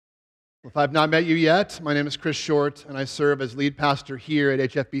Well, if I've not met you yet, my name is Chris Short, and I serve as lead pastor here at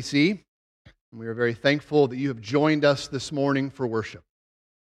HFBC. And we are very thankful that you have joined us this morning for worship.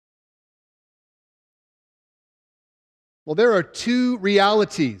 Well, there are two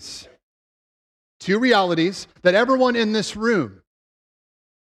realities that everyone in this room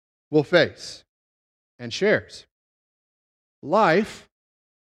will face and shares: life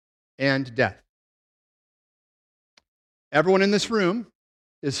and death. Everyone in this room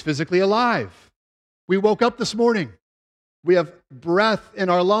is physically alive. We woke up this morning. We have breath in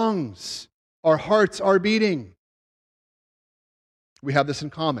our lungs. Our hearts are beating. We have this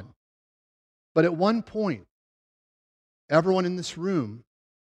in common. But at one point, everyone in this room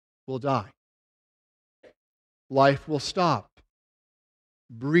will die. Life will stop.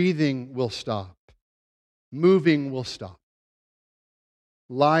 Breathing will stop. Moving will stop.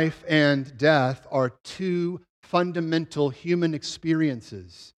 Life and death are two fundamental human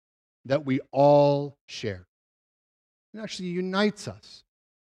experiences that we all share. It actually unites us.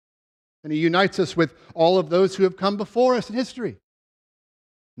 And it unites us with all of those who have come before us in history,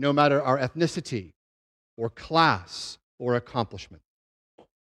 no matter our ethnicity or class or accomplishment.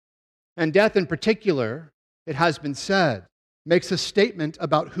 And death in particular, it has been said, makes a statement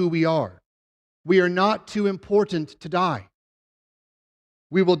about who we are. We are not too important to die.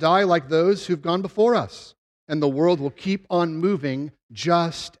 We will die like those who've gone before us, and the world will keep on moving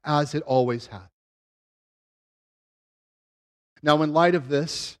just as it always has. Now, in light of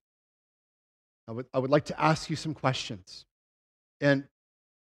this, I would like to ask you some questions. And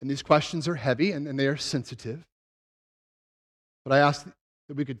these questions are heavy and they are sensitive. But I ask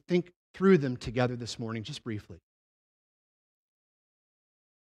that we could think through them together this morning, just briefly.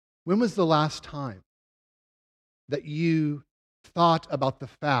 When was the last time that you thought about the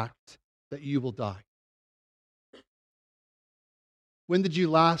fact that you will die? When did you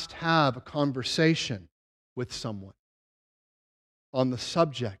last have a conversation with someone on the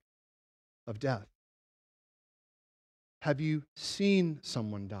subject of death? Have you seen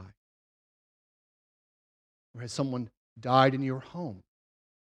someone die? Or has someone died in your home?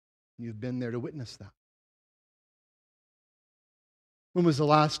 And you've been there to witness that. When was the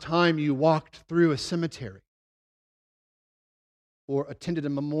last time you walked through a cemetery or attended a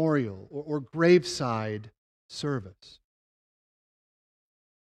memorial or graveside service?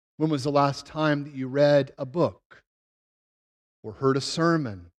 When was the last time that you read a book or heard a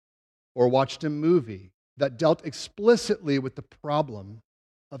sermon or watched a movie that dealt explicitly with the problem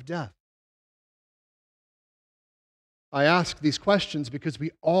of death? I ask these questions because we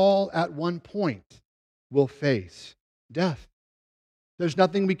all at one point will face death. There's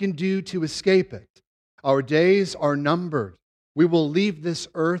nothing we can do to escape it. Our days are numbered. We will leave this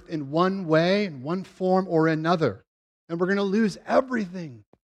earth in one way, in one form or another, and we're going to lose everything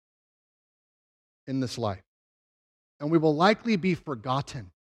in this life. And we will likely be forgotten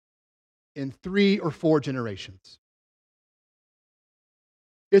in 3 or 4 generations.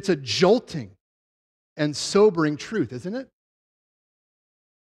 It's a jolting and sobering truth, isn't it?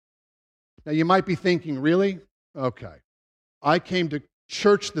 Now you might be thinking, really? Okay. I came to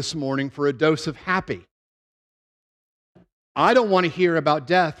church this morning for a dose of happy. I don't want to hear about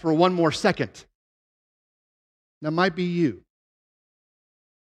death for one more second. That might be you.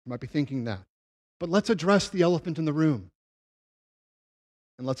 You might be thinking that. But let's address the elephant in the room.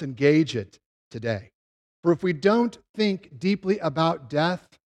 And let's engage it today. For if we don't think deeply about death,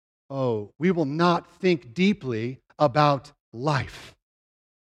 we will not think deeply about life,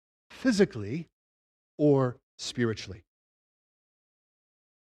 physically or spiritually.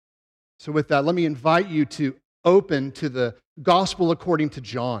 So with that, let me invite you to open to the Gospel according to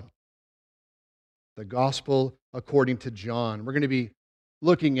John. The Gospel according to John. We're going to be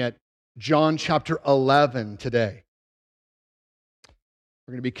looking at John chapter 11 today.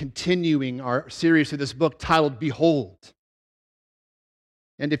 We're going to be continuing our series through this book titled Behold.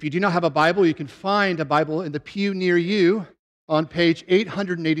 And if you do not have a Bible, you can find a Bible in the pew near you on page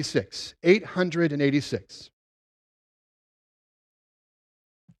 886. 886.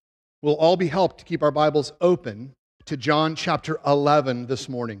 We'll all be helped to keep our Bibles open to John chapter 11 this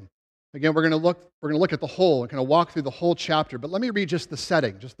morning. Again, we're going to look at the whole and kind of walk through the whole chapter, but let me read just the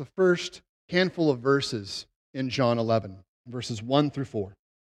setting, just the first handful of verses in John 11, verses 1 through 4.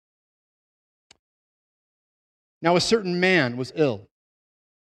 Now a certain man was ill,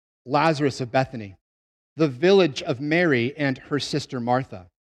 Lazarus of Bethany, the village of Mary and her sister Martha.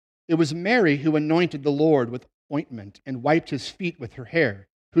 It was Mary who anointed the Lord with ointment and wiped his feet with her hair,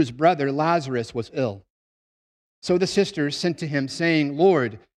 whose brother Lazarus was ill. So the sisters sent to him, saying,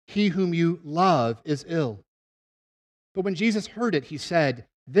 Lord, he whom you love is ill. But when Jesus heard it, he said,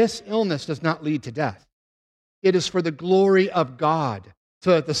 this illness does not lead to death. It is for the glory of God,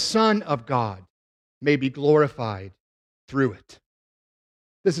 so that the Son of God may be glorified through it.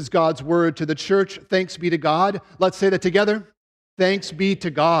 This is God's word to the church. Thanks be to God. Let's say that together. Thanks be to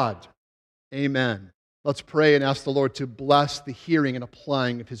God. Amen. Let's pray and ask the Lord to bless the hearing and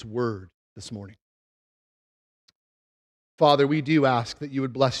applying of His word this morning. Father, we do ask that you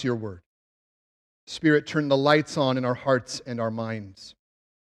would bless your word. Spirit, turn the lights on in our hearts and our minds.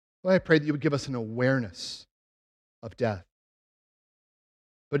 Lord, I pray that you would give us an awareness of death,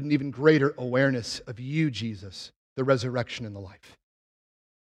 but an even greater awareness of you, Jesus, the resurrection and the life.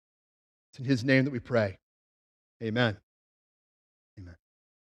 It's in His name that we pray. Amen. Amen.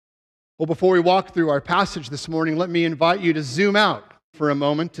 Well, before we walk through our passage this morning, let me invite you to zoom out for a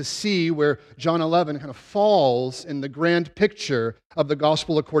moment to see where John 11 kind of falls in the grand picture of the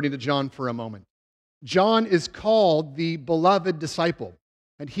gospel according to John for a moment. John is called the beloved disciple,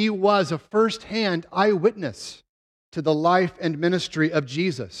 and he was a first-hand eyewitness to the life and ministry of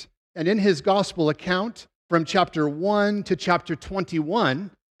Jesus. And in his gospel account, from chapter 1 to chapter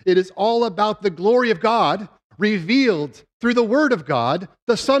 21, it is all about the glory of God revealed through the Word of God,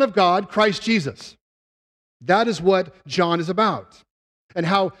 the Son of God, Christ Jesus. That is what John is about, and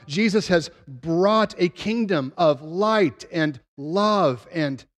how Jesus has brought a kingdom of light and love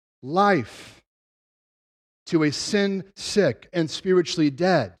and life to a sin-sick and spiritually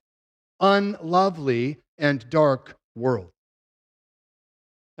dead, unlovely and dark world.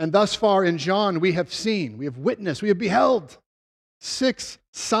 And thus far in John, we have seen, we have witnessed, we have beheld 6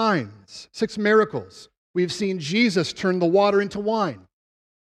 signs, 6 miracles. We've seen Jesus turn the water into wine.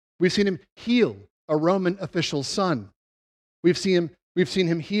 We've seen him heal a Roman official's son. We've seen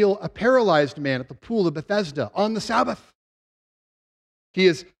him heal a paralyzed man at the pool of Bethesda on the Sabbath. He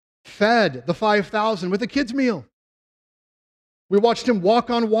has fed the 5,000 with a kid's meal. We watched him walk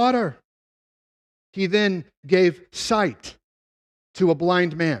on water. He then gave sight to a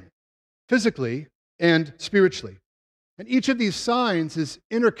blind man, physically and spiritually. And each of these signs is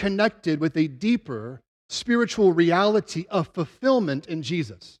interconnected with a deeper spiritual reality of fulfillment in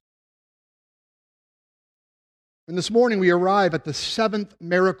Jesus. And this morning we arrive at the 7th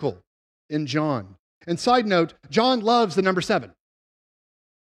miracle in John. And side note, John loves the number 7.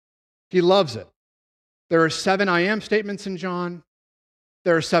 He loves it. There are 7 I am statements in John.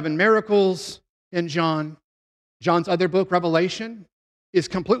 There are 7 miracles in John. John's other book, Revelation, is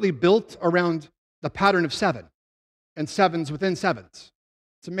completely built around the pattern of 7 and 7s within 7s.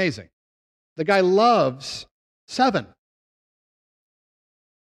 It's amazing. The guy loves 7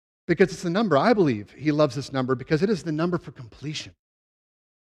 because it's the number, I believe he loves this number because it is the number for completion.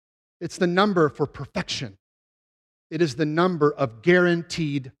 It's the number for perfection. It is the number of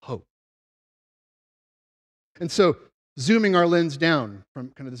guaranteed hope. And so, zooming our lens down from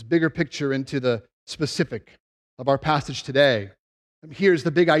kind of this bigger picture into the specific of our passage today, here's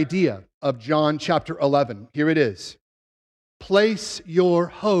the big idea of John chapter 11. Here it is. Place your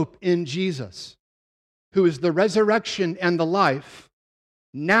hope in Jesus, who is the resurrection and the life,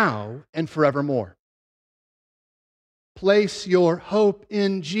 now and forevermore. Place your hope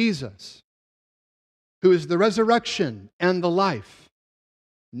in Jesus, who is the resurrection and the life,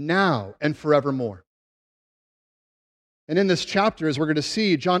 now and forevermore. And in this chapter, as we're going to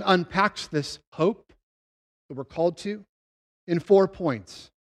see, John unpacks this hope that we're called to in 4 points.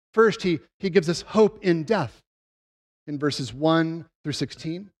 First, he gives us hope in death in verses 1 through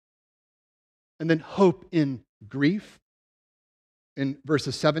 16. And then hope in grief in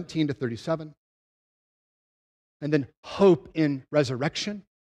verses 17 to 37. And then hope in resurrection,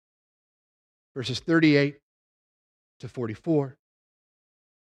 verses 38 to 44.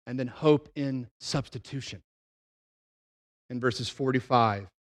 And then hope in substitution in verses 45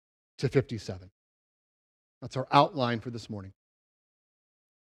 to 57. That's our outline for this morning.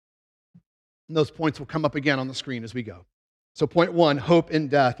 And those points will come up again on the screen as we go. So point 1, hope in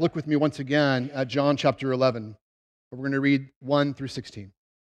death. Look with me once again at John chapter 11. We're going to read 1 through 16.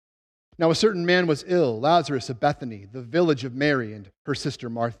 Now a certain man was ill, Lazarus of Bethany, the village of Mary and her sister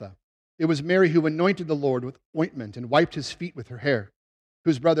Martha. It was Mary who anointed the Lord with ointment and wiped his feet with her hair,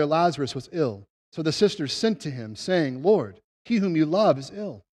 whose brother Lazarus was ill. So the sisters sent to him, saying, Lord, he whom you love is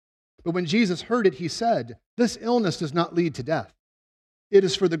ill. But when Jesus heard it, he said, This illness does not lead to death. It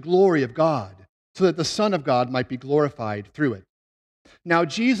is for the glory of God, so that the Son of God might be glorified through it. Now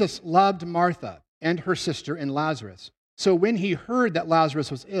Jesus loved Martha and her sister and Lazarus. So when he heard that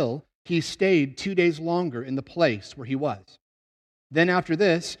Lazarus was ill, he stayed 2 days longer in the place where he was. Then after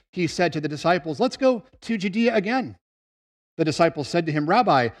this, he said to the disciples, Let's go to Judea again. The disciples said to him,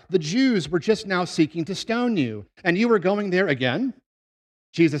 Rabbi, the Jews were just now seeking to stone you, and you were going there again?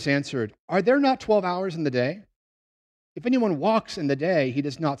 Jesus answered, "Are there not 12 hours in the day? If anyone walks in the day, he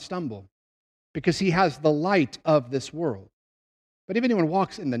does not stumble, because he has the light of this world. But if anyone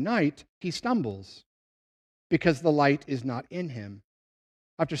walks in the night, he stumbles, because the light is not in him."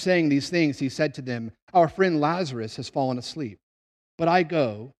 After saying these things, he said to them, "Our friend Lazarus has fallen asleep, but I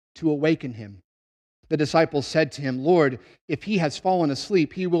go to awaken him." The disciples said to him, "Lord, if he has fallen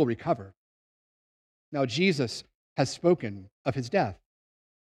asleep, he will recover." Now Jesus has spoken of his death,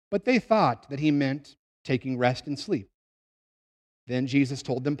 but they thought that he meant taking rest and sleep. Then Jesus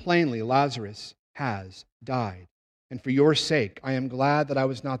told them plainly, "Lazarus has died, and for your sake I am glad that I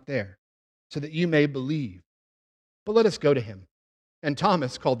was not there, so that you may believe. But let us go to him." And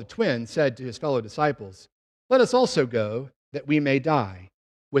Thomas, called the twin, said to his fellow disciples, "Let us also go, that we may die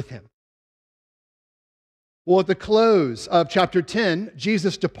with him." Well, at the close of chapter 10,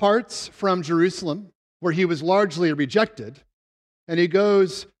 Jesus departs from Jerusalem, where he was largely rejected, and he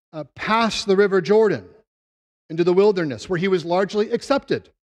goes past the river Jordan into the wilderness, where he was largely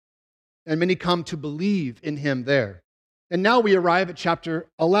accepted. And many come to believe in him there. And now we arrive at chapter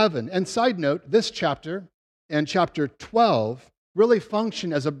 11. And side note, this chapter and chapter 12 really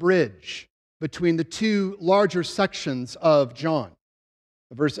function as a bridge between the two larger sections of John.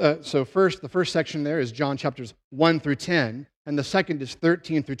 So first, the first section there is John chapters 1 through 10, and the second is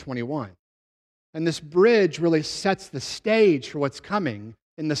 13 through 21. And this bridge really sets the stage for what's coming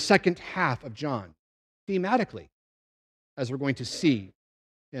in the second half of John, thematically, as we're going to see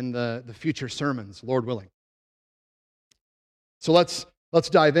in the future sermons, Lord willing. So let's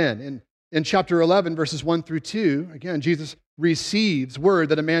dive in. In chapter 11, verses 1 through 2, again, Jesus receives word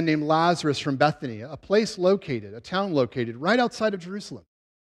that a man named Lazarus from Bethany, a town located right outside of Jerusalem,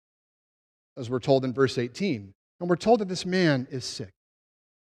 as we're told in verse 18. And we're told that this man is sick.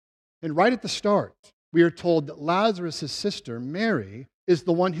 And right at the start, we are told that Lazarus' sister, Mary, is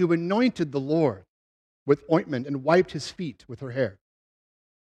the one who anointed the Lord with ointment and wiped his feet with her hair.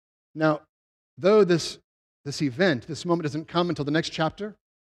 Now, though this moment doesn't come until the next chapter,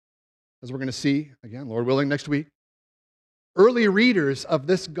 as we're going to see, again, Lord willing, next week, early readers of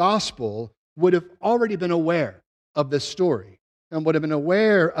this gospel would have already been aware of this story and would have been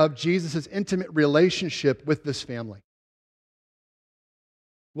aware of Jesus' intimate relationship with this family.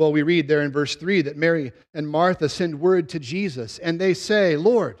 Well, we read there in verse 3 that Mary and Martha send word to Jesus, and they say,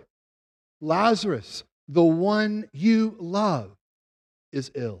 "Lord, Lazarus, the one you love, is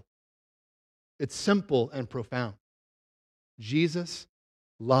ill." It's simple and profound. Jesus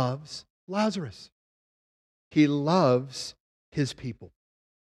loves Lazarus. He loves his people.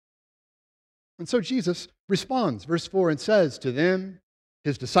 And so Jesus responds, verse 4, and says to them,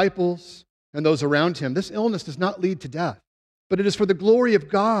 his disciples, and those around him, "This illness does not lead to death, but it is for the glory of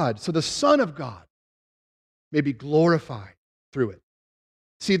God, so the Son of God may be glorified through it."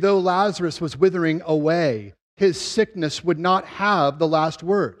 See, though Lazarus was withering away, his sickness would not have the last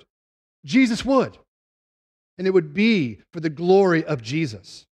word. Jesus would. And it would be for the glory of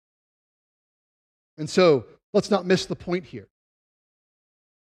Jesus. And so, let's not miss the point here.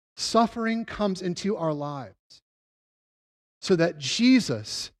 Suffering comes into our lives so that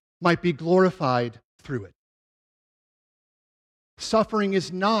Jesus might be glorified through it. Suffering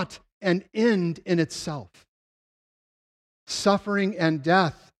is not an end in itself. Suffering and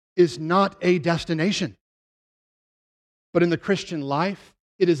death is not a destination. But in the Christian life,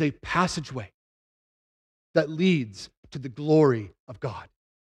 it is a passageway that leads to the glory of God.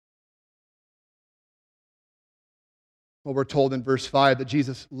 Well, we're told in verse 5 that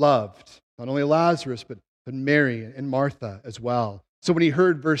Jesus loved not only Lazarus, but Mary and Martha as well. So when he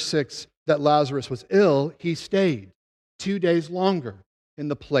heard, verse 6, that Lazarus was ill, he stayed 2 days longer in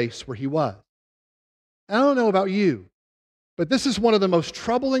the place where he was. I don't know about you, but this is one of the most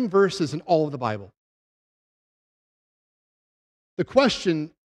troubling verses in all of the Bible. The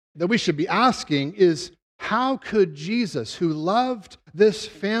question that we should be asking is, how could Jesus, who loved this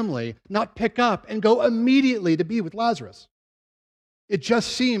family, not pick up and go immediately to be with Lazarus? It just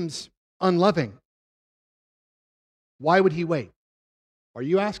seems unloving. Why would he wait? Are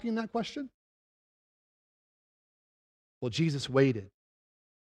you asking that question? Well, Jesus waited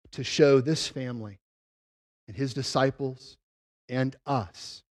to show this family and his disciples and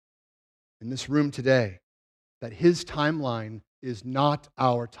us in this room today that his timeline is not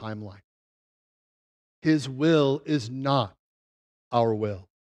our timeline. His will is not our will.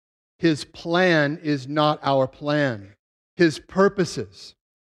 His plan is not our plan. His purposes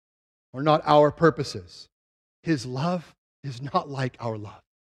are not our purposes. His love is not like our love.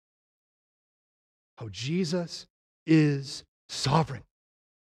 Oh, Jesus is sovereign.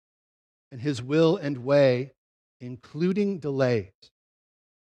 And his will and way, including delays,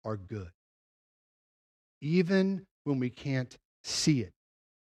 are good, even when we can't see it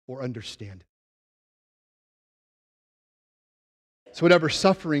or understand it. So whatever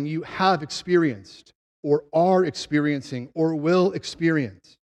suffering you have experienced or are experiencing or will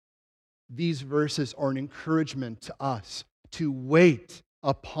experience, these verses are an encouragement to us to wait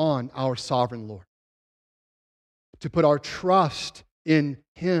upon our sovereign Lord, to put our trust in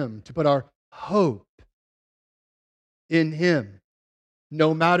Him, to put our hope in Him,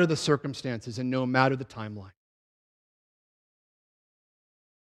 no matter the circumstances and no matter the timeline.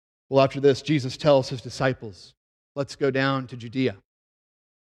 Well, after this, Jesus tells His disciples, let's go down to Judea.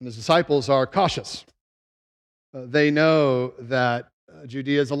 And His disciples are cautious. They know that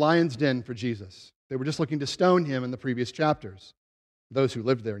Judea is a lion's den for Jesus. They were just looking to stone Him in the previous chapters, those who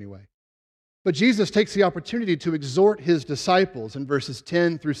lived there anyway. But Jesus takes the opportunity to exhort His disciples in verses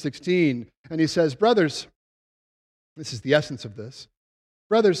 10 through 16, and He says, brothers, this is the essence of this,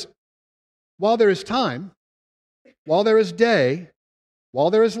 brothers, while there is time, while there is day, while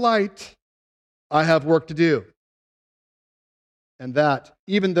there is light, I have work to do. And that,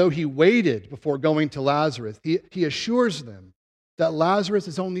 even though He waited before going to Lazarus, he assures them that Lazarus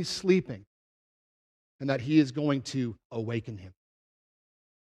is only sleeping and that He is going to awaken him.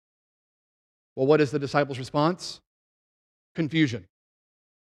 Well, what is the disciples' response? Confusion.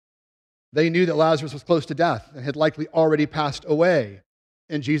 They knew that Lazarus was close to death and had likely already passed away.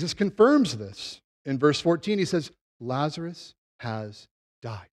 And Jesus confirms this. In verse 14, He says, Lazarus has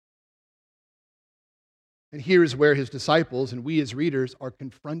died. And here is where His disciples and we as readers are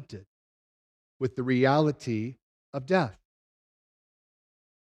confronted with the reality of death.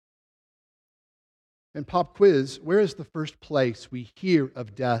 And pop quiz, where is the first place we hear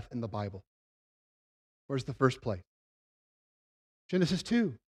of death in the Bible? Where's the first place? Genesis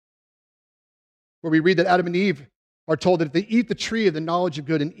 2, where we read that Adam and Eve are told that if they eat the tree of the knowledge of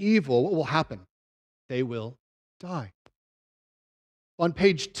good and evil, what will happen? They will die. On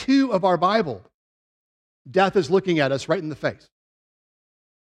page 2 of our Bible, death is looking at us right in the face.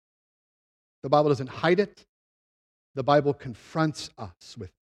 The Bible doesn't hide it. The Bible confronts us with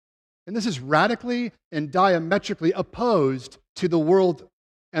it. And this is radically and diametrically opposed to the world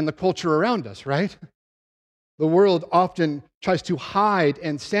and the culture around us, right? The world often tries to hide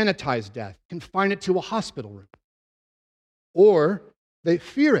and sanitize death, confine it to a hospital room. Or they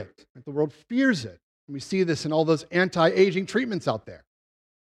fear it. The world fears it. And we see this in all those anti-aging treatments out there.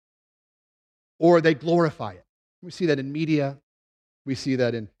 Or they glorify it. We see that in media. We see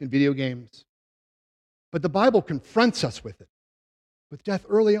that in video games. But the Bible confronts us with it, with death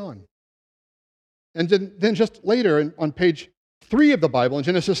early on. And then just later on page 3 of the Bible, in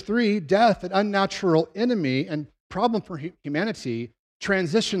Genesis 3, death, an unnatural enemy and problem for humanity,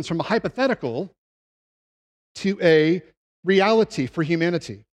 transitions from a hypothetical to a reality for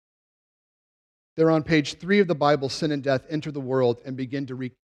humanity. There on page 3 of the Bible, sin and death enter the world and begin to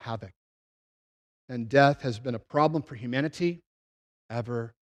wreak havoc. And death has been a problem for humanity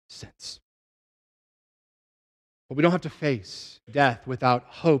ever since. But we don't have to face death without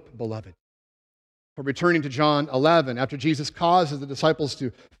hope, beloved. For returning to John 11, after Jesus causes the disciples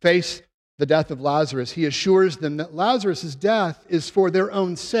to face the death of Lazarus, He assures them that Lazarus' death is for their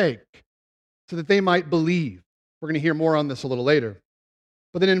own sake, so that they might believe. We're going to hear more on this a little later.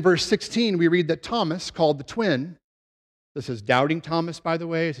 But then in verse 16, we read that Thomas, called the twin, this is Doubting Thomas, by the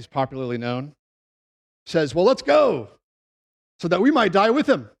way, as he's popularly known, says, well, let's go, so that we might die with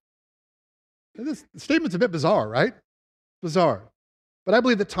him. And this statement's a bit bizarre, right? Bizarre. But I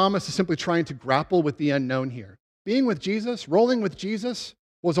believe that Thomas is simply trying to grapple with the unknown here. Being with Jesus, rolling with Jesus,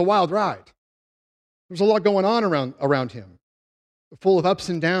 was a wild ride. There was a lot going on around him, full of ups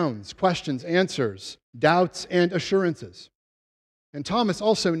and downs, questions, answers, doubts, and assurances. And Thomas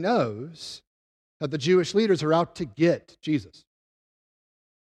also knows that the Jewish leaders are out to get Jesus.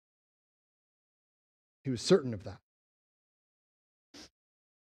 He was certain of that.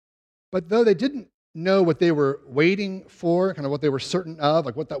 But though they didn't know what they were waiting for, kind of what they were certain of,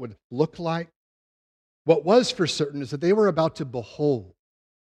 like what that would look like, what was for certain is that they were about to behold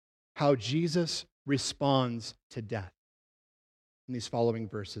how Jesus responds to death in these following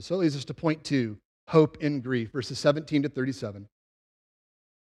verses. So it leads us to point 2, hope in grief, verses 17 to 37.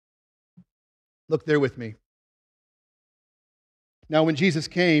 Look there with me. Now, when Jesus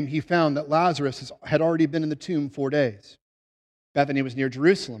came, He found that Lazarus had already been in the tomb 4 days. Bethany was near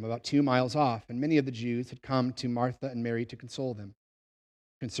Jerusalem, about 2 miles off, and many of the Jews had come to Martha and Mary to console them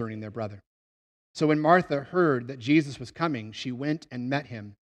concerning their brother. So when Martha heard that Jesus was coming, she went and met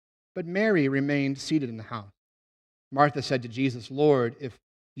Him, but Mary remained seated in the house. Martha said to Jesus, Lord, if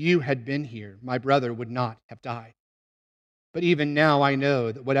You had been here, my brother would not have died. but even now I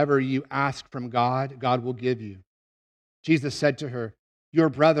know that whatever you ask from God, God will give you." Jesus said to her, "Your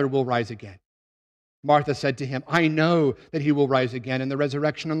brother will rise again." Martha said to him, "I know that he will rise again in the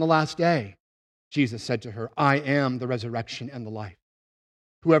resurrection on the last day." Jesus said to her, "I am the resurrection and the life.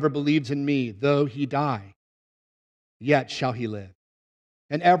 Whoever believes in me, though he die, yet shall he live.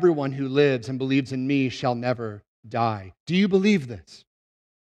 And everyone who lives and believes in me shall never die. Do you believe this?"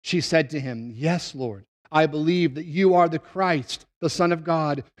 She said to him, "Yes, Lord. I believe that you are the Christ, the Son of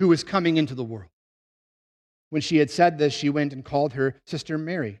God, who is coming into the world." When she had said this, she went and called her sister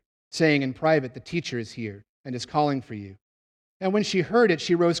Mary, saying in private, "The teacher is here and is calling for you." And when she heard it,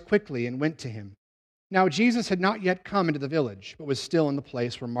 she rose quickly and went to him. Now Jesus had not yet come into the village, but was still in the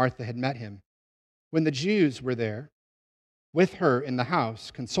place where Martha had met him. When the Jews were there with her in the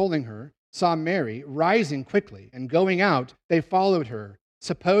house, consoling her, saw Mary rising quickly and going out, they followed her,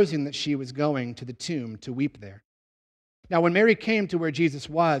 supposing that she was going to the tomb to weep there. Now when Mary came to where Jesus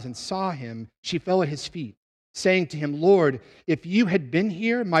was and saw him, she fell at his feet, saying to him, "Lord, if you had been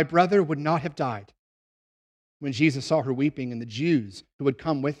here, my brother would not have died." When Jesus saw her weeping and the Jews who had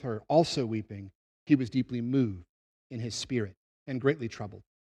come with her also weeping, he was deeply moved in his spirit and greatly troubled.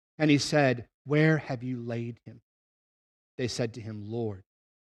 And he said, "Where have you laid him?" They said to him, "Lord,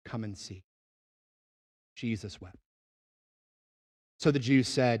 come and see." Jesus wept. So the Jews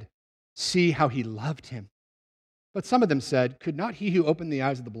said, "See how he loved him." But some of them said, "Could not he who opened the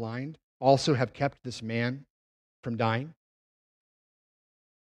eyes of the blind also have kept this man from dying?"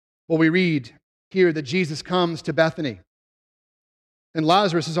 Well, we read here that Jesus comes to Bethany, and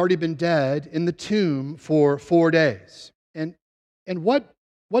Lazarus has already been dead in the tomb for 4 days. And what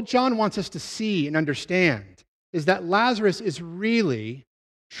John wants us to see and understand is that Lazarus is really,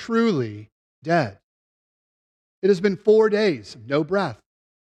 truly dead. It has been 4 days of no breath,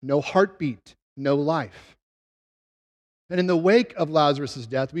 no heartbeat, no life. And in the wake of Lazarus'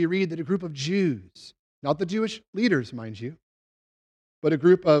 death, we read that a group of Jews, not the Jewish leaders, mind you, but a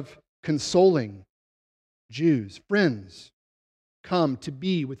group of consoling Jews, friends, come to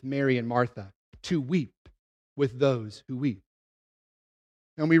be with Mary and Martha, to weep with those who weep.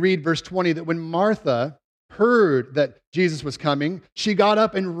 And we read verse 20 that when Martha heard that Jesus was coming, she got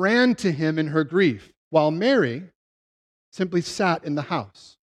up and ran to him in her grief, while Mary simply sat in the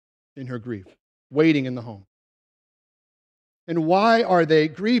house in her grief, waiting in the home. And why are they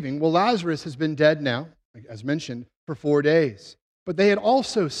grieving? Well, Lazarus has been dead now, as mentioned, for 4 days. But they had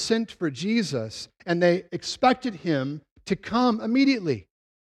also sent for Jesus, and they expected him to come immediately.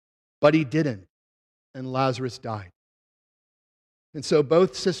 But he didn't, and Lazarus died. And so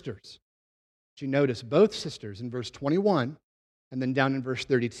both sisters, you notice both sisters in verse 21 and then down in verse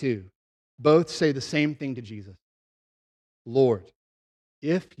 32, both say the same thing to Jesus. "Lord,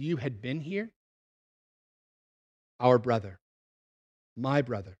 if you had been here, our brother, my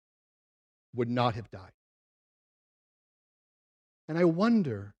brother, would not have died." And I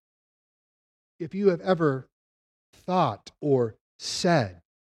wonder if you have ever thought or said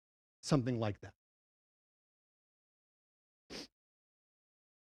something like that.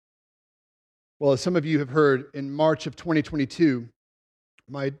 Well, as some of you have heard, in March of 2022,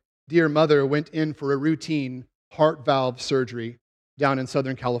 my dear mother went in for a routine heart valve surgery down in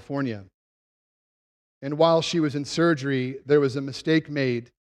Southern California. And while she was in surgery, there was a mistake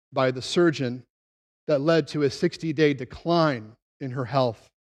made by the surgeon that led to a 60-day decline in her health,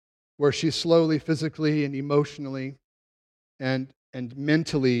 where she slowly, physically and emotionally and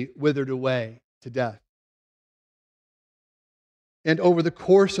mentally withered away to death. And over the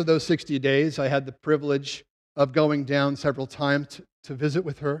course of those 60 days, I had the privilege of going down several times to visit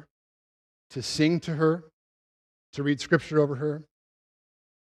with her, to sing to her, to read scripture over her.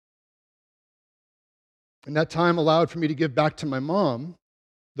 And that time allowed for me to give back to my mom,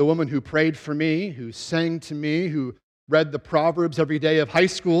 the woman who prayed for me, who sang to me, who read the Proverbs every day of high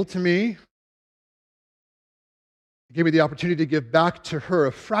school to me. It gave me the opportunity to give back to her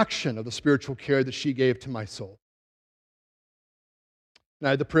a fraction of the spiritual care that she gave to my soul. And I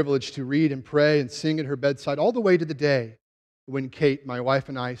had the privilege to read and pray and sing at her bedside all the way to the day when Kate, my wife,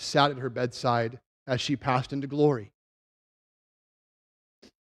 and I sat at her bedside as she passed into glory.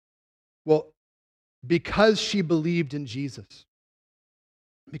 Well, because she believed in Jesus,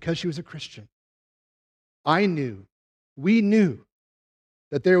 because she was a Christian, we knew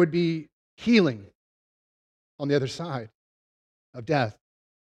that there would be healing on the other side of death.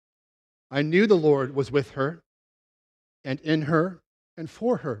 I knew the Lord was with her and in her and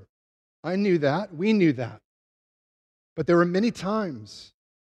for her. I knew that. We knew that. But there were many times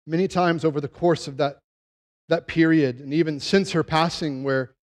over the course of that period, and even since her passing,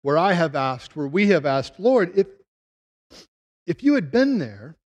 where we have asked, "Lord, if you had been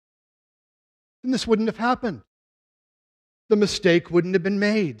there, then this wouldn't have happened. The mistake wouldn't have been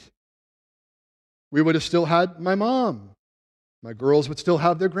made. We would have still had my mom. My girls would still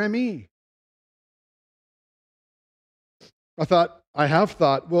have their Grammy. I have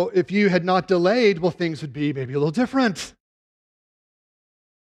thought, well, if you had not delayed, well, things would be maybe a little different.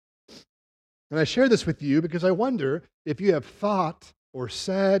 And I share this with you because I wonder if you have thought or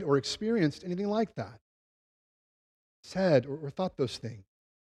said or experienced anything like that. Said or thought those things.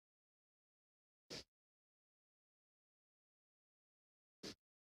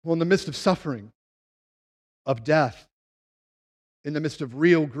 Well, in the midst of suffering, of death, in the midst of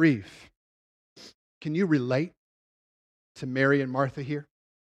real grief, can you relate to Mary and Martha here?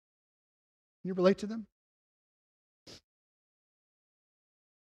 Can you relate to them?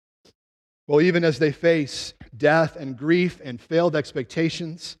 Well, even as they face death and grief and failed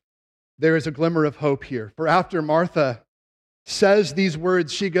expectations, there is a glimmer of hope here. For after Martha says these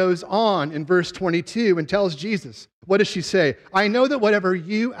words, she goes on in verse 22 and tells Jesus, what does she say? I know that whatever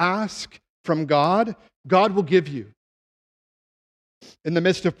you ask from God, God will give you. In the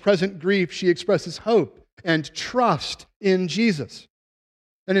midst of present grief, she expresses hope and trust in Jesus.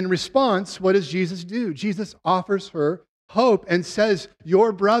 And in response, what does Jesus do? Jesus offers her hope and says,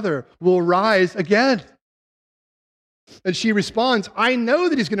 your brother will rise again. And she responds, I know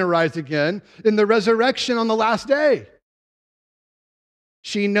that he's going to rise again in the resurrection on the last day.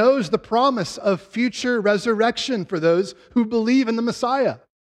 She knows the promise of future resurrection for those who believe in the Messiah.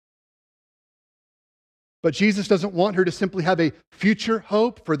 But Jesus doesn't want her to simply have a future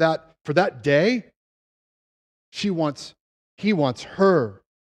hope for that day. He wants her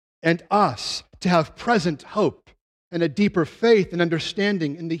and us to have present hope and a deeper faith and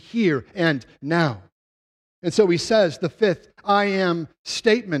understanding in the here and now. And so he says, the fifth I am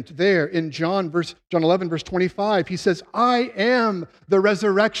statement there in John 11, verse 25, he says, I am the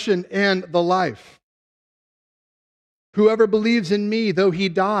resurrection and the life. Whoever believes in me, though he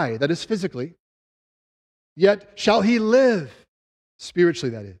die, that is physically, yet shall he live,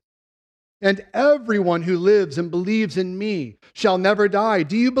 spiritually that is. And everyone who lives and believes in me shall never die.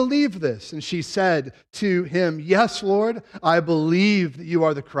 Do you believe this? And she said to him, yes, Lord, I believe that you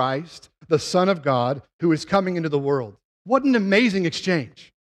are the Christ, the Son of God, who is coming into the world. What an amazing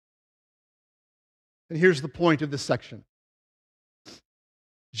exchange. And here's the point of this section.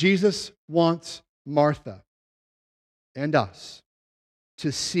 Jesus wants Martha and us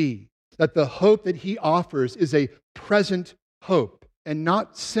to see that the hope that he offers is a present hope and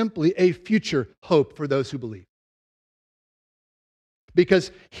not simply a future hope for those who believe.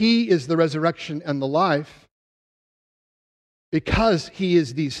 Because he is the resurrection and the life, because he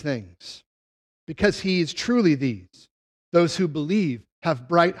is these things, because he is truly these, those who believe have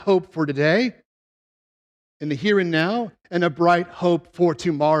bright hope for today, in the here and now, and a bright hope for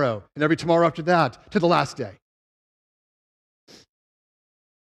tomorrow, and every tomorrow after that, to the last day.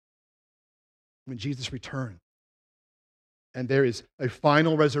 When Jesus returns, and there is a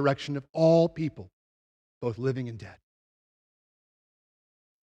final resurrection of all people, both living and dead.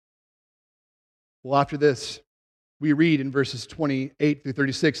 Well, after this, we read in verses 28 through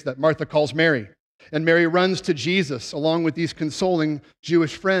 36 that Martha calls Mary, and Mary runs to Jesus along with these consoling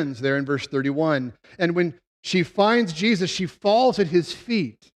Jewish friends there in verse 31. And when she finds Jesus, she falls at his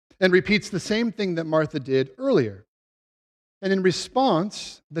feet and repeats the same thing that Martha did earlier. And in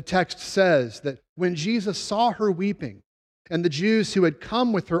response, the text says that when Jesus saw her weeping, and the Jews who had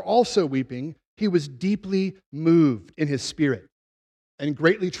come with her also weeping, he was deeply moved in his spirit and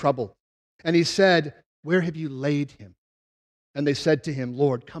greatly troubled. And he said, where have you laid him? And they said to him,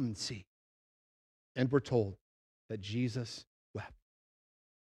 Lord, come and see. And we're told that Jesus wept.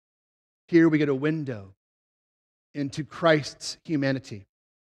 Here we get a window into Christ's humanity.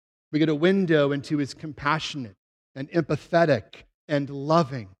 We get a window into his compassionate and empathetic and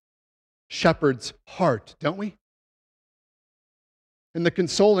loving shepherd's heart, don't we? And the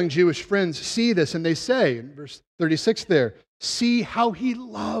consoling Jewish friends see this and they say, in verse 36 there, see how he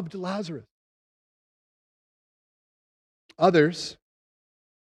loved Lazarus. Others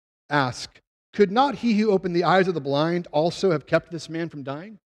ask, could not he who opened the eyes of the blind also have kept this man from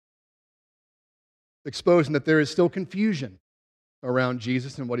dying? Exposing that there is still confusion around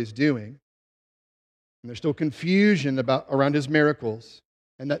Jesus and what he's doing. And there's still confusion around his miracles.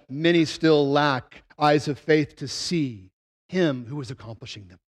 And that many still lack eyes of faith to see him who was accomplishing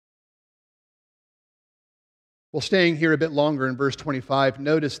them. Well, staying here a bit longer in verse 25,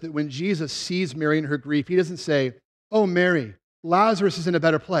 notice that when Jesus sees Mary in her grief, he doesn't say, oh, Mary, Lazarus is in a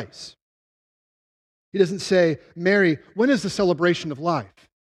better place. He doesn't say, Mary, when is the celebration of life?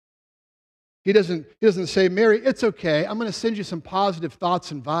 He doesn't say, Mary, it's okay. I'm going to send you some positive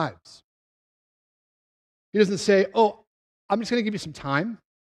thoughts and vibes. He doesn't say, oh, I'm just going to give you some time.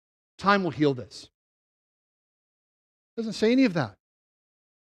 Time will heal this. He doesn't say any of that.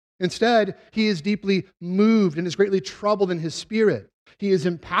 Instead, he is deeply moved and is greatly troubled in his spirit. He is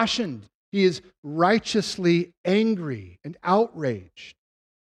impassioned. He is righteously angry and outraged.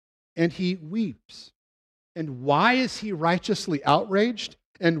 And he weeps. And why is he righteously outraged?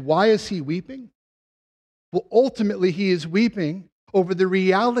 And why is he weeping? Well, ultimately, he is weeping over the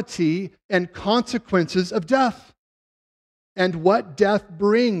reality and consequences of death and what death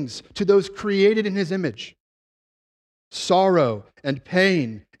brings to those created in his image. Sorrow and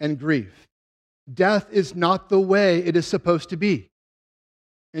pain and grief. Death is not the way it is supposed to be.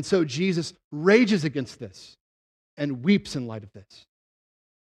 And so Jesus rages against this and weeps in light of this.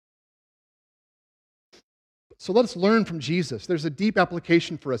 So let us learn from Jesus. There's a deep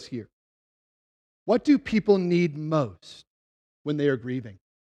application for us here. What do people need most when they are grieving?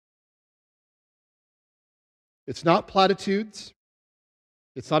 It's not platitudes.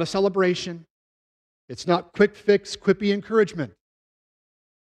 It's not a celebration. It's not quick fix, quippy encouragement.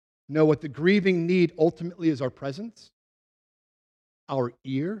 No, what the grieving need ultimately is our presence, our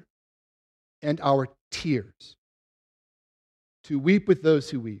ear, and our tears. To weep with those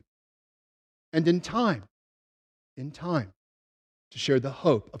who weep. And in time, to share the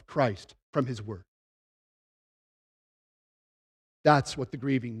hope of Christ from his word. That's what the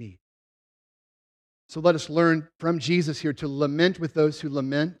grieving need. So let us learn from Jesus here to lament with those who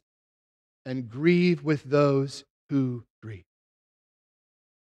lament and grieve with those who grieve.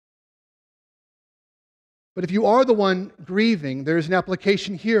 But if you are the one grieving, there is an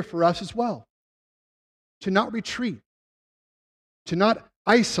application here for us as well. To not retreat, to not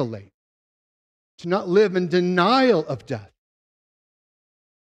isolate, to not live in denial of death,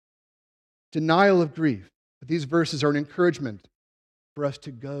 denial of grief. But these verses are an encouragement for us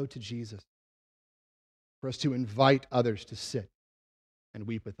to go to Jesus, for us to invite others to sit and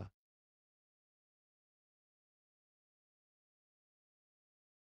weep with us.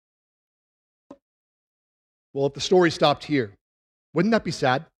 Well, if the story stopped here, wouldn't that be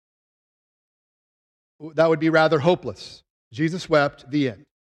sad? That would be rather hopeless. Jesus wept, the end.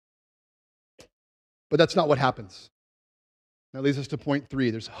 But that's not what happens. That leads us to point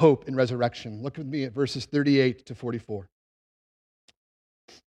 3. There's hope in resurrection. Look with me at verses 38 to 44.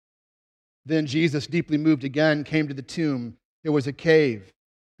 Then Jesus, deeply moved again, came to the tomb. There was a cave,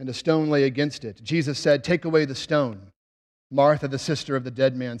 and a stone lay against it. Jesus said, "Take away the stone." Martha, the sister of the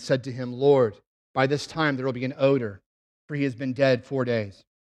dead man, said to him, "Lord, by this time there will be an odor, for he has been dead 4 days."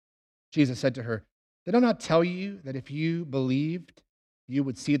 Jesus said to her, "Did I not tell you that if you believed, you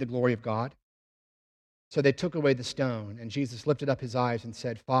would see the glory of God?" So they took away the stone, and Jesus lifted up his eyes and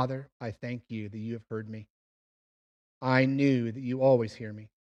said, "Father, I thank you that you have heard me. I knew that you always hear me,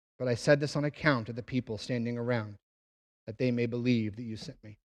 but I said this on account of the people standing around, that they may believe that you sent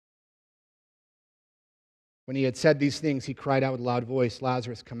me." When he had said these things, he cried out with a loud voice,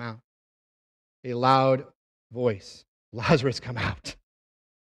 "Lazarus, come out." A loud voice, "Lazarus, come out."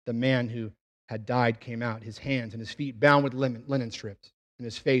 The man who had died came out, his hands and his feet bound with linen strips, and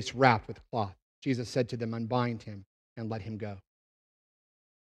his face wrapped with cloth. Jesus said to them, "Unbind him and let him go."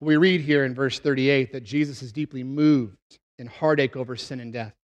 We read here in verse 38 that Jesus is deeply moved in heartache over sin and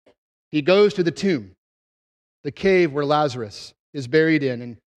death. He goes to the tomb, the cave where Lazarus is buried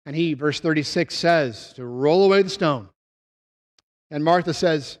in, and he, verse 36 says, to roll away the stone. And Martha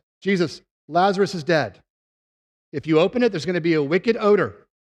says, "Jesus, Lazarus is dead. If you open it, there's going to be a wicked odor.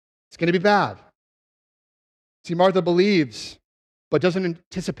 It's going to be bad." See, Martha believes, but doesn't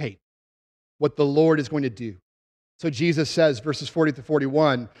anticipate what the Lord is going to do. So Jesus says, verses 40 to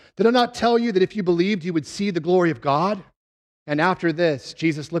 41, "Did I not tell you that if you believed, you would see the glory of God?" And after this,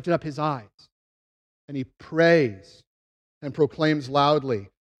 Jesus lifted up his eyes, and he prays and proclaims loudly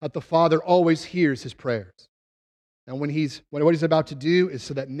that the Father always hears his prayers. And what he's about to do is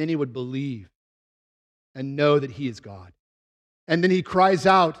so that many would believe and know that he is God. And then he cries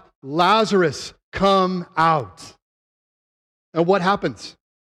out, "Lazarus, come out." And what happens?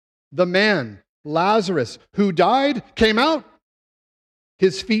 The man, Lazarus, who died, came out,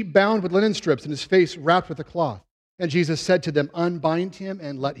 his feet bound with linen strips and his face wrapped with a cloth. And Jesus said to them, "Unbind him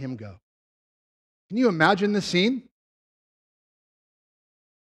and let him go." Can you imagine the scene?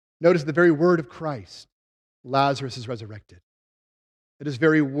 Notice the very word of Christ. Lazarus is resurrected. At his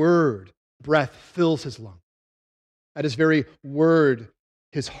very word, breath fills his lungs. At his very word,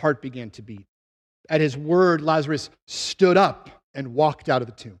 his heart began to beat. At his word, Lazarus stood up and walked out of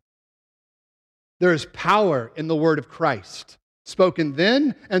the tomb. There is power in the word of Christ. spoken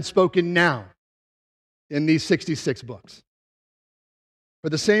then and spoken now in these 66 books. For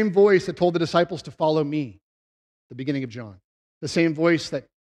the same voice that told the disciples to follow me, the beginning of John, the same voice that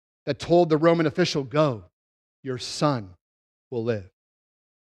told the Roman official, go, your son will live.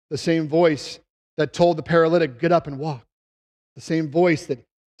 The same voice that told the paralytic, get up and walk. The same voice that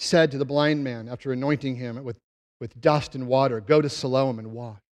said to the blind man after anointing him with dust and water, go to Siloam and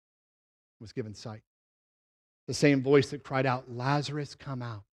wash, was given sight. The same voice that cried out, Lazarus, come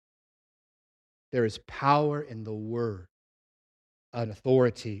out. There is power in the word, an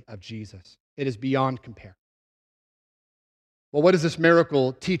authority of Jesus. It is beyond compare. Well, what does this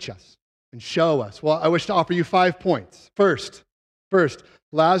miracle teach us and show us? Well, I wish to offer you 5 points. First,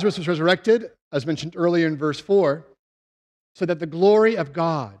 Lazarus was resurrected, as mentioned earlier in verse 4, so that the glory of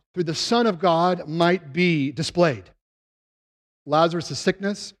God through the Son of God might be displayed. Lazarus'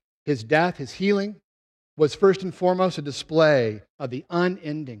 sickness, his death, his healing was first and foremost a display of the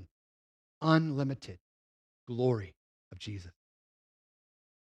unending, unlimited glory of Jesus.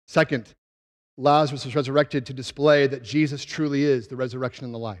 Second, Lazarus was resurrected to display that Jesus truly is the resurrection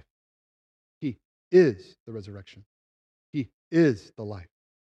and the life. He is the resurrection. He is the life.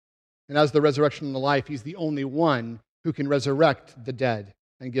 And as the resurrection and the life, he's the only one who can resurrect the dead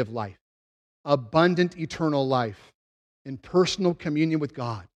and give life. Abundant eternal life in personal communion with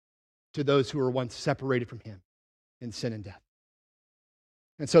God to those who were once separated from him in sin and death.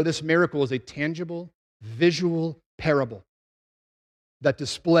 And so this miracle is a tangible, visual parable that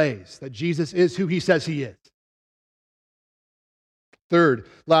displays that Jesus is who he says he is. Third,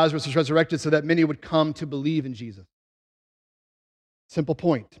 Lazarus was resurrected so that many would come to believe in Jesus. Simple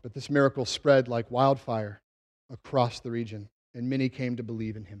point, but this miracle spread like wildfire across the region, and many came to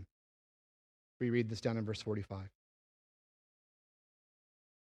believe in him. We read this down in verse 45.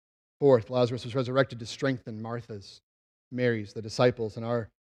 Fourth, Lazarus was resurrected to strengthen Martha's, Mary's, the disciples, and our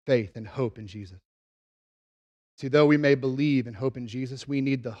faith and hope in Jesus. See, though we may believe and hope in Jesus, we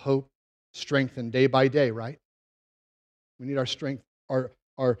need the hope strengthened day by day, right? We need our strength,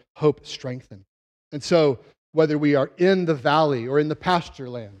 our hope strengthened. And so, whether we are in the valley or in the pasture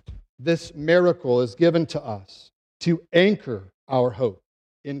land, this miracle is given to us to anchor our hope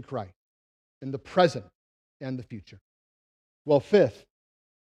in Christ, in the present and the future. Well, fifth,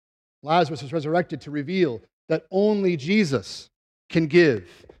 Lazarus was resurrected to reveal that only Jesus can give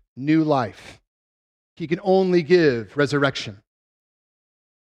new life. He can only give resurrection.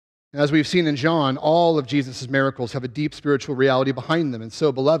 As we've seen in John, all of Jesus' miracles have a deep spiritual reality behind them. And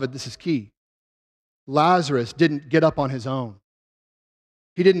so, beloved, this is key. Lazarus didn't get up on his own.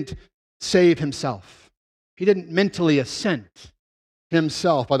 He didn't save himself. He didn't mentally assent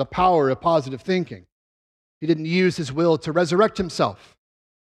himself by the power of positive thinking. He didn't use his will to resurrect himself.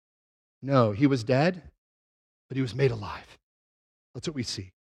 No, he was dead, but he was made alive. That's what we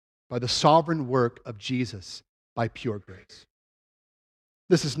see. By the sovereign work of Jesus, by pure grace.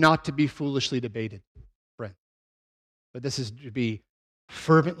 This is not to be foolishly debated, friend, but this is to be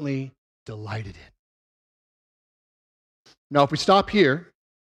fervently delighted in. Now, if we stop here,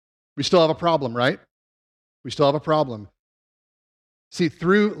 we still have a problem, right? We still have a problem. See,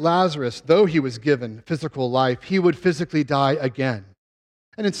 through Lazarus, though he was given physical life, he would physically die again.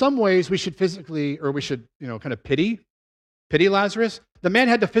 And in some ways, we should kind of pity Lazarus. The man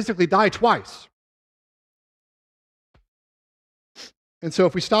had to physically die twice. And so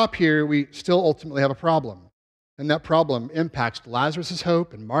if we stop here, we still ultimately have a problem. And that problem impacts Lazarus'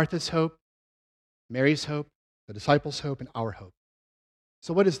 hope and Martha's hope, Mary's hope, the disciples' hope, and our hope.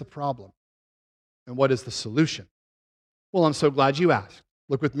 So what is the problem? And what is the solution? Well, I'm so glad you asked.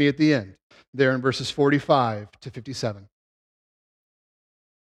 Look with me at the end, there in verses 45 to 57.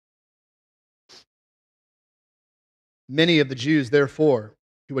 Many of the Jews, therefore,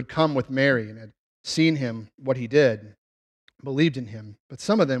 who had come with Mary and had seen him, what he did, believed in him. But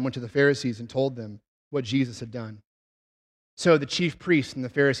some of them went to the Pharisees and told them what Jesus had done. So the chief priests and the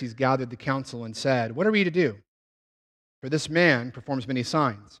Pharisees gathered the council and said, "What are we to do? For this man performs many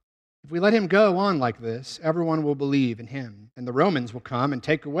signs. If we let him go on like this, everyone will believe in him, and the Romans will come and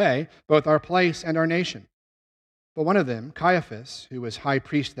take away both our place and our nation." But one of them, Caiaphas, who was high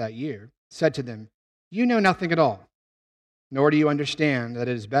priest that year, said to them, "You know nothing at all, nor do you understand that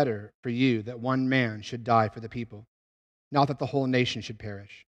it is better for you that one man should die for the people, not that the whole nation should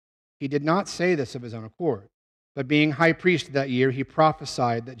perish." He did not say this of his own accord, but being high priest that year, he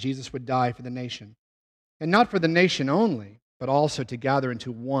prophesied that Jesus would die for the nation, and not for the nation only, but also to gather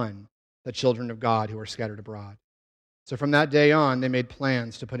into one the children of God who are scattered abroad. So from that day on, they made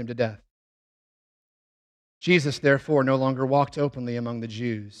plans to put him to death. Jesus, therefore, no longer walked openly among the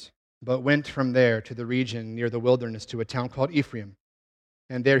Jews, but went from there to the region near the wilderness to a town called Ephraim,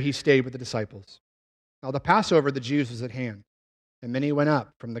 and there he stayed with the disciples. Now the Passover of the Jews was at hand, and many went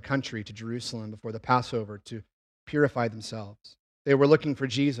up from the country to Jerusalem before the Passover to purify themselves. They were looking for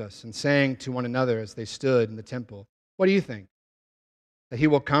Jesus and saying to one another as they stood in the temple, "What do you think? That he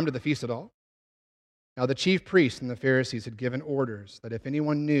will come to the feast at all?" Now the chief priests and the Pharisees had given orders that if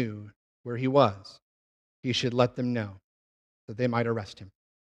anyone knew where he was, he should let them know, that they might arrest him.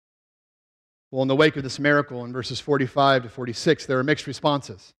 Well, in the wake of this miracle, in verses 45 to 46, there are mixed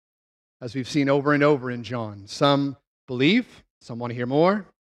responses, as we've seen over and over in John. Some believe, some want to hear more.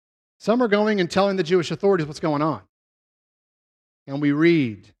 Some are going and telling the Jewish authorities what's going on. And we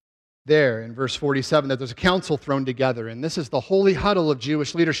read there in verse 47 that there's a council thrown together, and this is the holy huddle of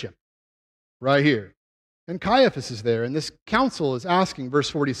Jewish leadership right here. And Caiaphas is there, and this council is asking, verse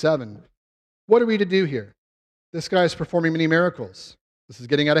 47, what are we to do here? This guy is performing many miracles. This is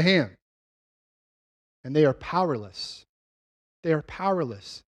getting out of hand. And they are powerless. They are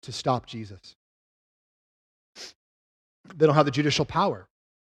powerless to stop Jesus. They don't have the judicial power.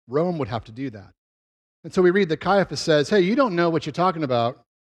 Rome would have to do that. And so we read that Caiaphas says, hey, you don't know what you're talking about.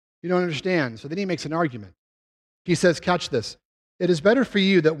 You don't understand. So then he makes an argument. He says, catch this. It is better for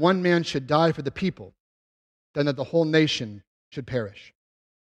you that one man should die for the people than that the whole nation should perish.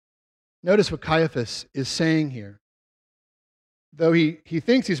 Notice what Caiaphas is saying here. Though he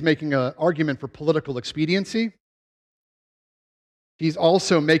thinks he's making an argument for political expediency, he's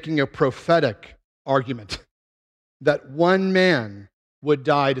also making a prophetic argument that one man would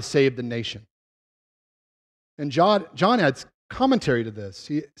die to save the nation. And John adds commentary to this.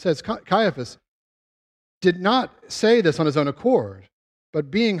 He says Caiaphas did not say this on his own accord,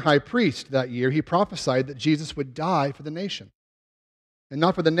 but being high priest that year, he prophesied that Jesus would die for the nation. And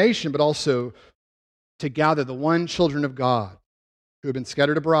not for the nation, but also to gather the one children of God who have been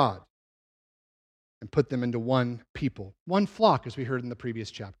scattered abroad and put them into one people, one flock, as we heard in the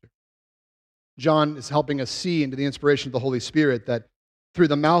previous chapter. John is helping us see into the inspiration of the Holy Spirit that through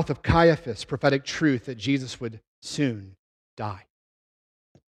the mouth of Caiaphas, prophetic truth that Jesus would soon die.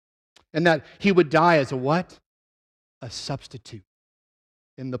 And that he would die as a what? A substitute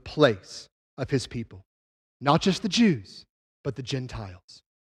in the place of his people. Not just the Jews, but the Gentiles,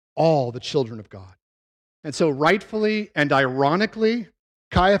 all the children of God. And so rightfully and ironically,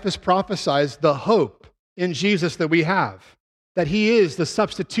 Caiaphas prophesies the hope in Jesus that we have, that he is the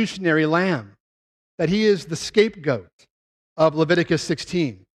substitutionary lamb, that he is the scapegoat of Leviticus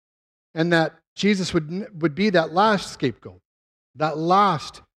 16, and that Jesus would be that last scapegoat, that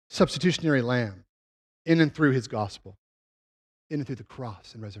last substitutionary lamb in and through his gospel, in and through the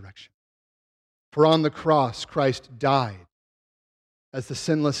cross and resurrection. For on the cross, Christ died as the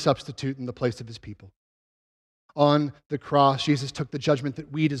sinless substitute in the place of his people. On the cross, Jesus took the judgment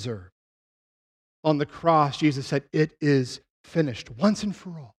that we deserve. On the cross, Jesus said, it is finished once and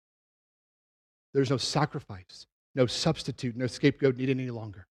for all. There's no sacrifice, no substitute, no scapegoat needed any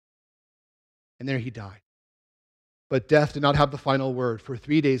longer. And there he died. But death did not have the final word. For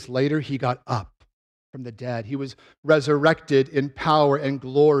 3 days later, he got up from the dead. He was resurrected in power and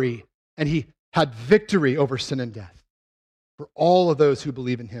glory, and he had victory over sin and death for all of those who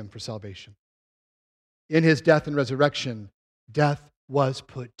believe in him for salvation. In his death and resurrection, death was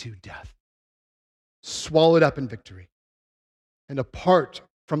put to death, swallowed up in victory. And apart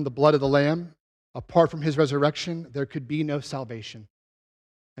from the blood of the Lamb, apart from his resurrection, there could be no salvation,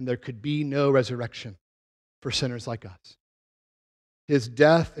 and there could be no resurrection for sinners like us. His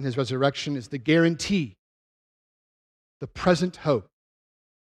death and his resurrection is the guarantee, the present hope,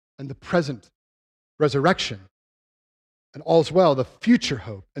 and the present resurrection, and all's well, the future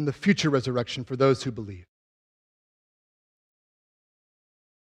hope and the future resurrection for those who believe.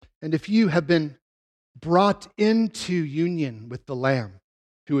 And if you have been brought into union with the Lamb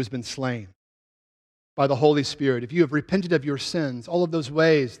who has been slain by the Holy Spirit, if you have repented of your sins, all of those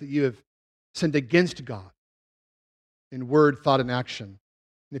ways that you have sinned against God in word, thought, and action,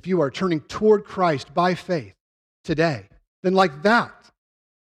 and if you are turning toward Christ by faith today, then like that,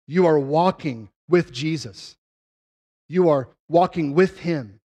 you are walking with Jesus. You are walking with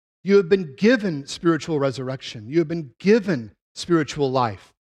him. You have been given spiritual resurrection. You have been given spiritual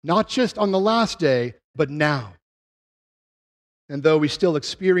life, not just on the last day, but now. And though we still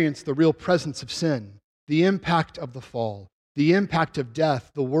experience the real presence of sin, the impact of the fall, the impact of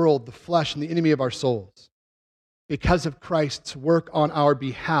death, the world, the flesh, and the enemy of our souls, because of Christ's work on our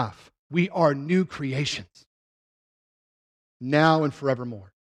behalf, we are new creations, now and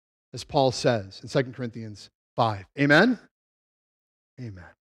forevermore, as Paul says in 2 Corinthians 5. Amen? Amen.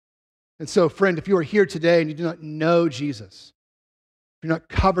 And so, friend, if you are here today and you do not know Jesus, if you're not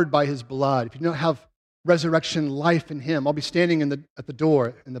covered by his blood, if you don't have resurrection life in him, I'll be standing at the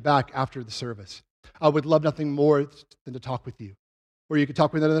door in the back after the service. I would love nothing more than to talk with you. Or you could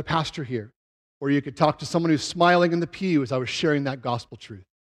talk with another pastor here. Or you could talk to someone who's smiling in the pew as I was sharing that gospel truth.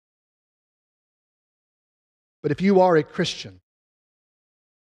 But if you are a Christian,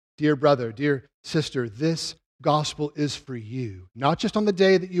 dear brother, dear sister, this gospel is for you. Not just on the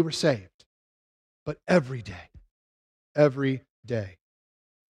day that you were saved, but every day. Every day.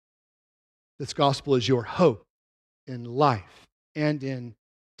 This gospel is your hope in life and in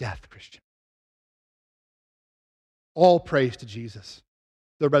death, Christian. All praise to Jesus,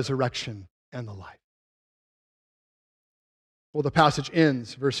 the resurrection and the life. Well, the passage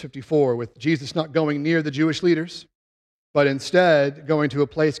ends, verse 54, with Jesus not going near the Jewish leaders, but instead going to a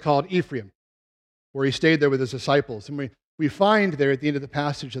place called Ephraim, where he stayed there with his disciples. And we find there at the end of the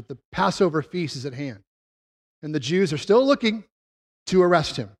passage that the Passover feast is at hand. And the Jews are still looking to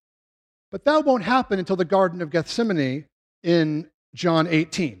arrest him. But that won't happen until the Garden of Gethsemane in John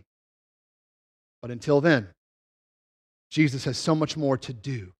 18. But until then, Jesus has so much more to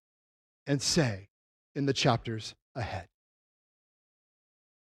do and say in the chapters ahead.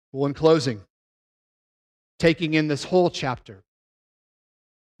 Well, in closing, taking in this whole chapter,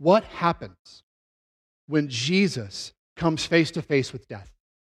 what happens when Jesus comes face to face with death?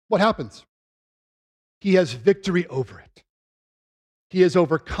 What happens? He has victory over it. He has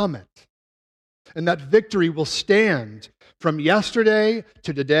overcome it. And that victory will stand from yesterday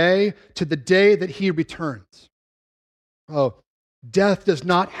to today to the day that he returns. Oh, death does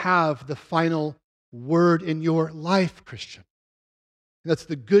not have the final word in your life, Christian. That's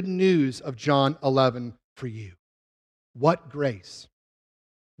the good news of John 11 for you. What grace,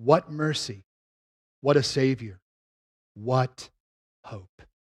 what mercy, what a Savior, what hope.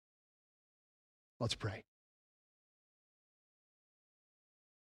 Let's pray.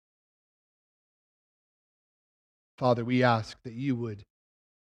 Father, we ask that you would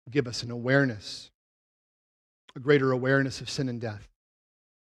give us an awareness, a greater awareness of sin and death,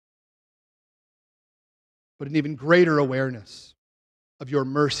 but an even greater awareness of your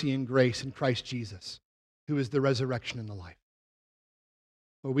mercy and grace in Christ Jesus, who is the resurrection and the life.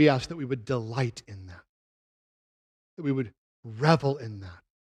 Lord, we ask that we would delight in that we would revel in that,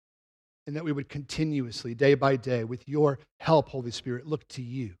 and that we would continuously, day by day, with your help, Holy Spirit, look to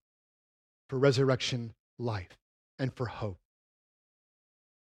you for resurrection life and for hope.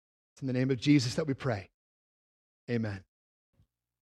 It's in the name of Jesus that we pray. Amen.